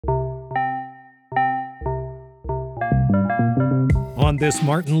On this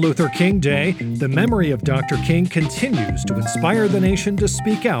Martin Luther King Day, the memory of Dr. King continues to inspire the nation to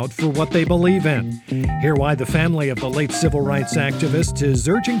speak out for what they believe in. Hear why the family of the late civil rights activist is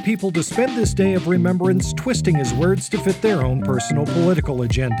urging people to spend this day of remembrance twisting his words to fit their own personal political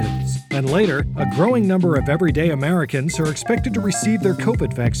agendas. And later, a growing number of everyday Americans are expected to receive their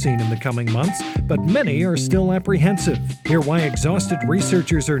COVID vaccine in the coming months, but many are still apprehensive. Hear why exhausted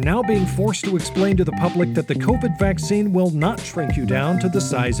researchers are now being forced to explain to the public that the COVID vaccine will not shrink you down to the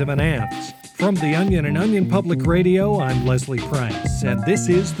size of an ant. From The Onion and Onion Public Radio, I'm Leslie Price, and this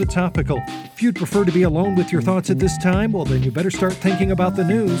is The Topical. If you'd prefer to be alone with your thoughts at this time, well, then you better start thinking about the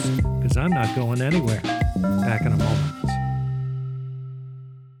news, because I'm not going anywhere. Back in a moment.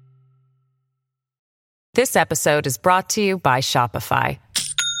 This episode is brought to you by Shopify.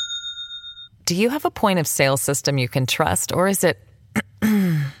 Do you have a point of sale system you can trust, or is it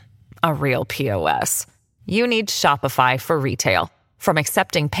a real POS? You need Shopify for retail. From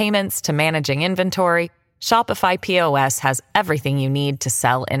accepting payments to managing inventory, Shopify POS has everything you need to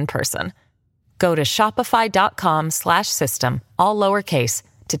sell in person. Go to shopify.com/system, all lowercase,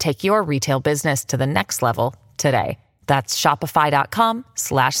 to take your retail business to the next level today. That's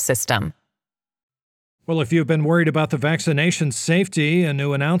shopify.com/system. Well, if you've been worried about the vaccination's safety, a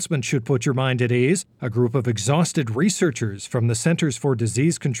new announcement should put your mind at ease. A group of exhausted researchers from the Centers for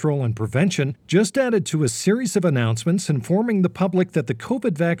Disease Control and Prevention just added to a series of announcements informing the public that the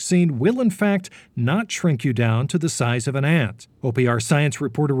COVID vaccine will, in fact, not shrink you down to the size of an ant. OPR science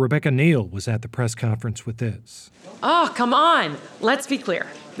reporter Rebecca Neal was at the press conference with this. Oh, come on. Let's be clear.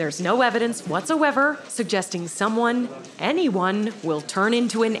 There's no evidence whatsoever suggesting anyone, will turn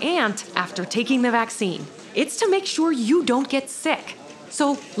into an ant after taking the vaccine. It's to make sure you don't get sick.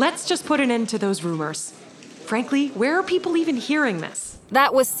 So let's just put an end to those rumors. Frankly, where are people even hearing this?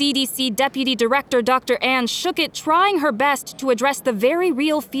 That was CDC Deputy Director Dr. Anne Schuchat trying her best to address the very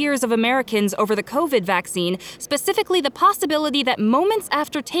real fears of Americans over the COVID vaccine, specifically the possibility that moments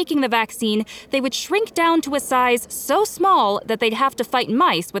after taking the vaccine, they would shrink down to a size so small that they'd have to fight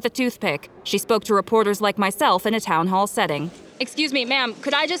mice with a toothpick. She spoke to reporters like myself in a town hall setting. Excuse me, ma'am,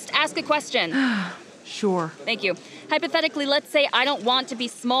 could I just ask a question? Sure. Thank you. Hypothetically, let's say I don't want to be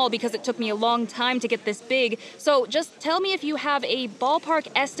small because it took me a long time to get this big. So just tell me if you have a ballpark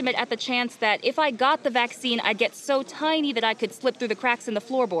estimate at the chance that if I got the vaccine, I'd get so tiny that I could slip through the cracks in the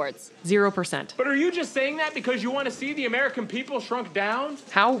floorboards. 0%. But are you just saying that because you want to see the American people shrunk down?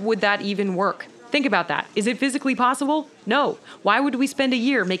 How would that even work? Think about that. Is it physically possible? No. Why would we spend a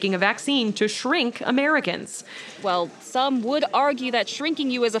year making a vaccine to shrink Americans? Well, some would argue that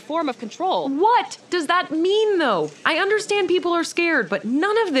shrinking you is a form of control. What does that mean, though? I understand people are scared, but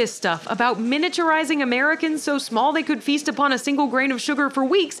none of this stuff about miniaturizing Americans so small they could feast upon a single grain of sugar for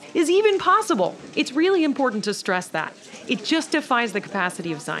weeks is even possible. It's really important to stress that. It just defies the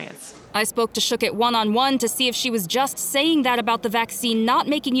capacity of science. I spoke to Schuchat one-on-one to see if she was just saying that about the vaccine not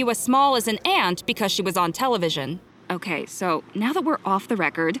making you as small as an ant because she was on television. Okay, so now that we're off the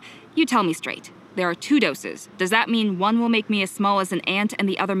record, you tell me straight. There are 2 doses. Does that mean one will make me as small as an ant and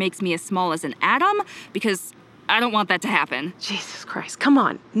the other makes me as small as an atom? Because I don't want that to happen. Jesus Christ, come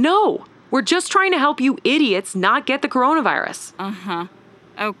on. No! We're just trying to help you idiots not get the coronavirus. Uh-huh.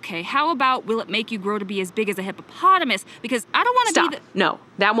 Okay, how about will it make you grow to be as big as a hippopotamus? Because I don't want to Stop. No,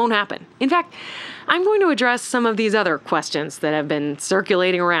 that won't happen. In fact, I'm going to address some of these other questions that have been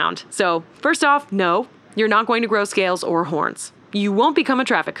circulating around. So, first off, no, you're not going to grow scales or horns. You won't become a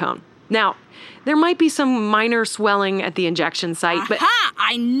traffic cone. Now, there might be some minor swelling at the injection site, but... Aha!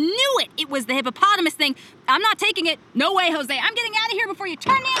 I knew it! It was the hippopotamus thing. I'm not taking it. No way, Jose. I'm getting out of here before you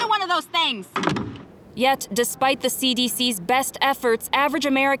turn me into one of those things. Yet, despite the CDC's best efforts, average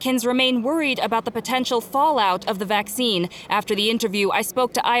Americans remain worried about the potential fallout of the vaccine. After the interview, I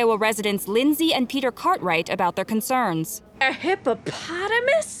spoke to Iowa residents Lindsay and Peter Cartwright about their concerns. A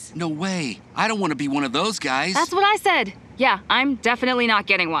hippopotamus? No way. I don't want to be one of those guys. That's what I said. Yeah, I'm definitely not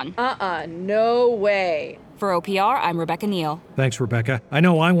getting one. No way. For OPR, I'm Rebecca Neal. Thanks, Rebecca. I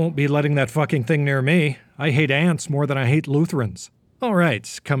know I won't be letting that fucking thing near me. I hate ants more than I hate Lutherans. All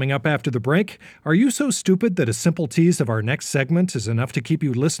right, coming up after the break, are you so stupid that a simple tease of our next segment is enough to keep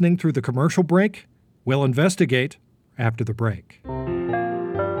you listening through the commercial break? We'll investigate after the break.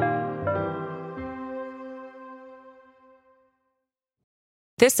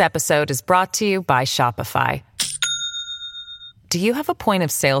 This episode is brought to you by Shopify. Do you have a point of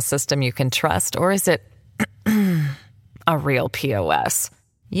sale system you can trust, or is it a real POS?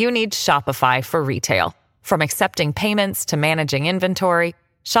 You need Shopify for retail. From accepting payments to managing inventory,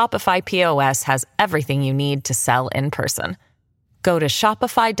 Shopify POS has everything you need to sell in person. Go to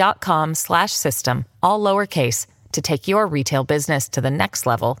shopify.com/system, all lowercase, to take your retail business to the next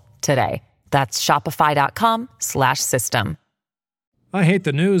level today. That's shopify.com/system. I hate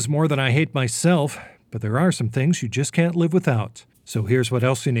the news more than I hate myself, but there are some things you just can't live without. So here's what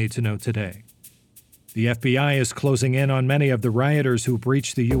else you need to know today. The FBI is closing in on many of the rioters who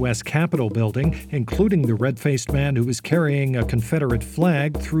breached the U.S. Capitol building, including the red-faced man who was carrying a Confederate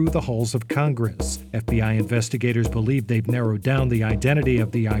flag through the halls of Congress. FBI investigators believe they've narrowed down the identity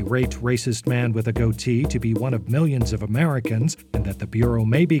of the irate, racist man with a goatee to be one of millions of Americans, and that the Bureau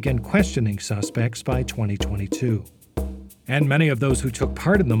may begin questioning suspects by 2022. And many of those who took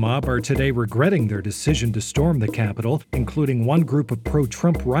part in the mob are today regretting their decision to storm the Capitol, including one group of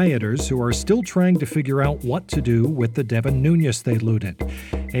pro-Trump rioters who are still trying to figure out what to do with the Devin Nunes they looted.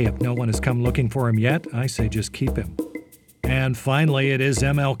 Hey, if no one has come looking for him yet, I say just keep him. And finally, it is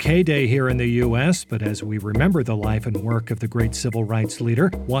MLK Day here in the U.S., but as we remember the life and work of the great civil rights leader,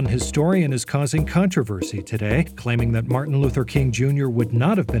 one historian is causing controversy today, claiming that Martin Luther King Jr. would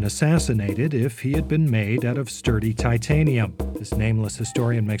not have been assassinated if he had been made out of sturdy titanium. This nameless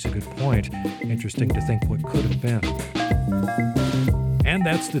historian makes a good point. Interesting to think what could have been. And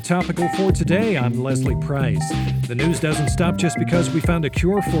that's the Topical for today. I'm Leslie Price. The news doesn't stop just because we found a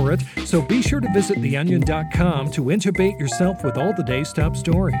cure for it, so be sure to visit theonion.com to intubate yourself with all the day's top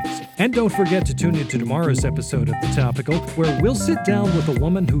stories. And don't forget to tune in to tomorrow's episode of The Topical, where we'll sit down with a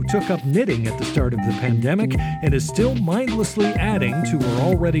woman who took up knitting at the start of the pandemic and is still mindlessly adding to her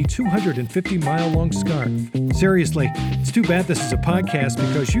already 250-mile-long scarf. Seriously, it's too bad this is a podcast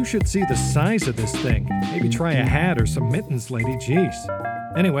because you should see the size of this thing. Maybe try a hat or some mittens, lady. Jeez.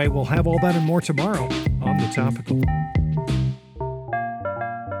 Anyway, we'll have all that and more tomorrow on The Topical.